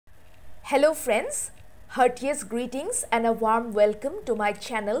Hello friends, heartiest greetings and a warm welcome to my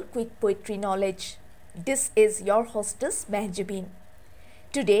channel Quick Poetry Knowledge. This is your hostess Mehjabeen.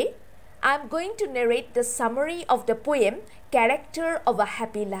 Today I am going to narrate the summary of the poem Character of a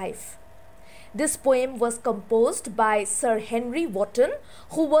Happy Life. This poem was composed by Sir Henry Wotton,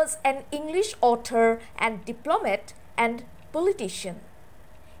 who was an English author and diplomat and politician.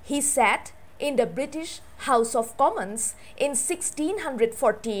 He sat in the British House of Commons in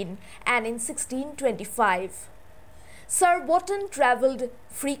 1614 and in 1625. Sir Wotton travelled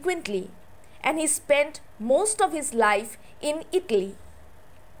frequently and he spent most of his life in Italy.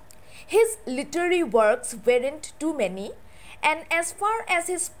 His literary works weren't too many, and as far as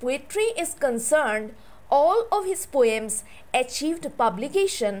his poetry is concerned, all of his poems achieved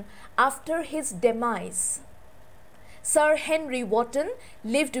publication after his demise. Sir Henry Wotton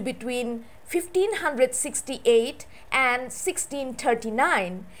lived between 1568 and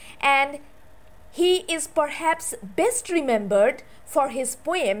 1639, and he is perhaps best remembered for his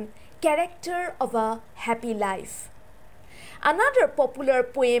poem Character of a Happy Life. Another popular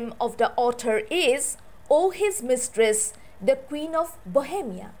poem of the author is O His Mistress, the Queen of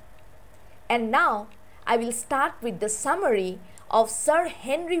Bohemia. And now I will start with the summary of Sir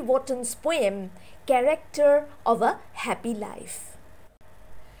Henry Wotton's poem Character of a Happy Life.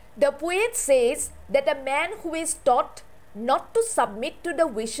 The poet says that a man who is taught not to submit to the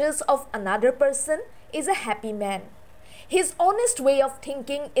wishes of another person is a happy man. His honest way of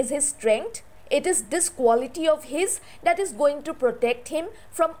thinking is his strength. It is this quality of his that is going to protect him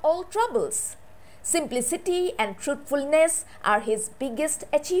from all troubles. Simplicity and truthfulness are his biggest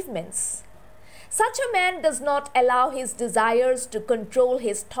achievements. Such a man does not allow his desires to control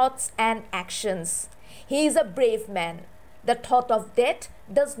his thoughts and actions. He is a brave man. The thought of death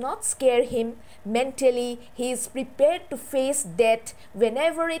does not scare him. Mentally, he is prepared to face death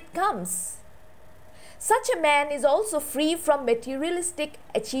whenever it comes. Such a man is also free from materialistic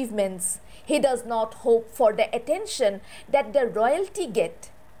achievements. He does not hope for the attention that the royalty get.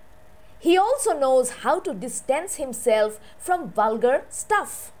 He also knows how to distance himself from vulgar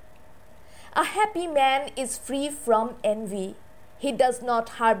stuff. A happy man is free from envy. He does not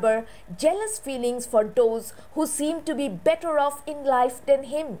harbor jealous feelings for those who seem to be better off in life than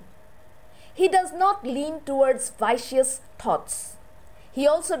him. He does not lean towards vicious thoughts. He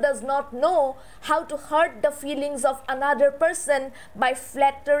also does not know how to hurt the feelings of another person by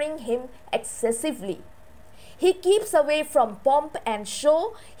flattering him excessively. He keeps away from pomp and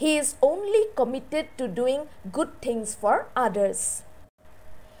show. He is only committed to doing good things for others.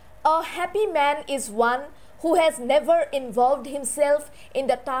 A happy man is one who has never involved himself in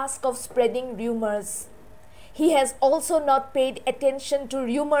the task of spreading rumors. He has also not paid attention to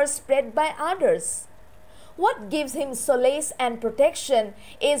rumors spread by others. What gives him solace and protection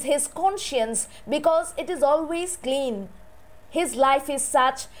is his conscience, because it is always clean. His life is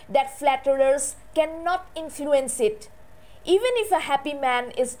such that flatterers cannot influence it. Even if a happy man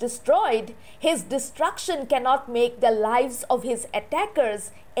is destroyed, his destruction cannot make the lives of his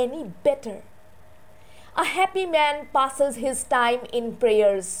attackers any better. A happy man passes his time in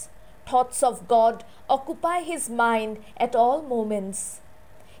prayers. Thoughts of God occupy his mind at all moments.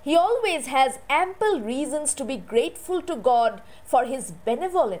 He always has ample reasons to be grateful to God for his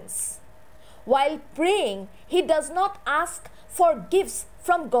benevolence. While praying, he does not ask for gifts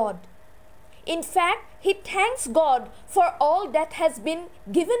from God. In fact, he thanks God for all that has been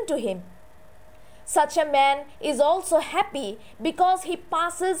given to him. Such a man is also happy because he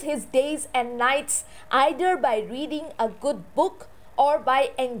passes his days and nights either by reading a good book or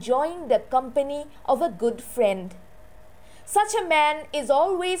by enjoying the company of a good friend. Such a man is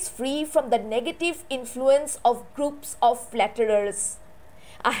always free from the negative influence of groups of flatterers.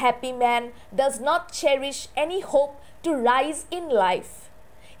 A happy man does not cherish any hope to rise in life.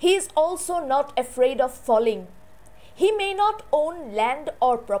 He is also not afraid of falling. He may not own land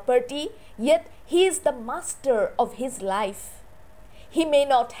or property, yet he is the master of his life. He may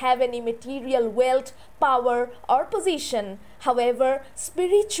not have any material wealth, power, or position. However,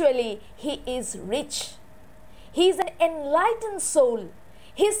 spiritually, he is rich. He is an enlightened soul.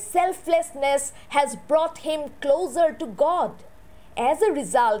 His selflessness has brought him closer to God. As a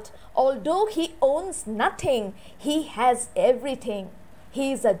result, although he owns nothing, he has everything.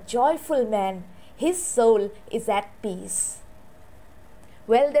 He is a joyful man. His soul is at peace.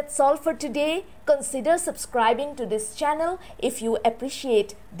 Well, that's all for today. Consider subscribing to this channel if you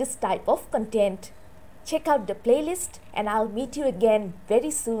appreciate this type of content. Check out the playlist and I'll meet you again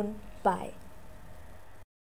very soon. Bye.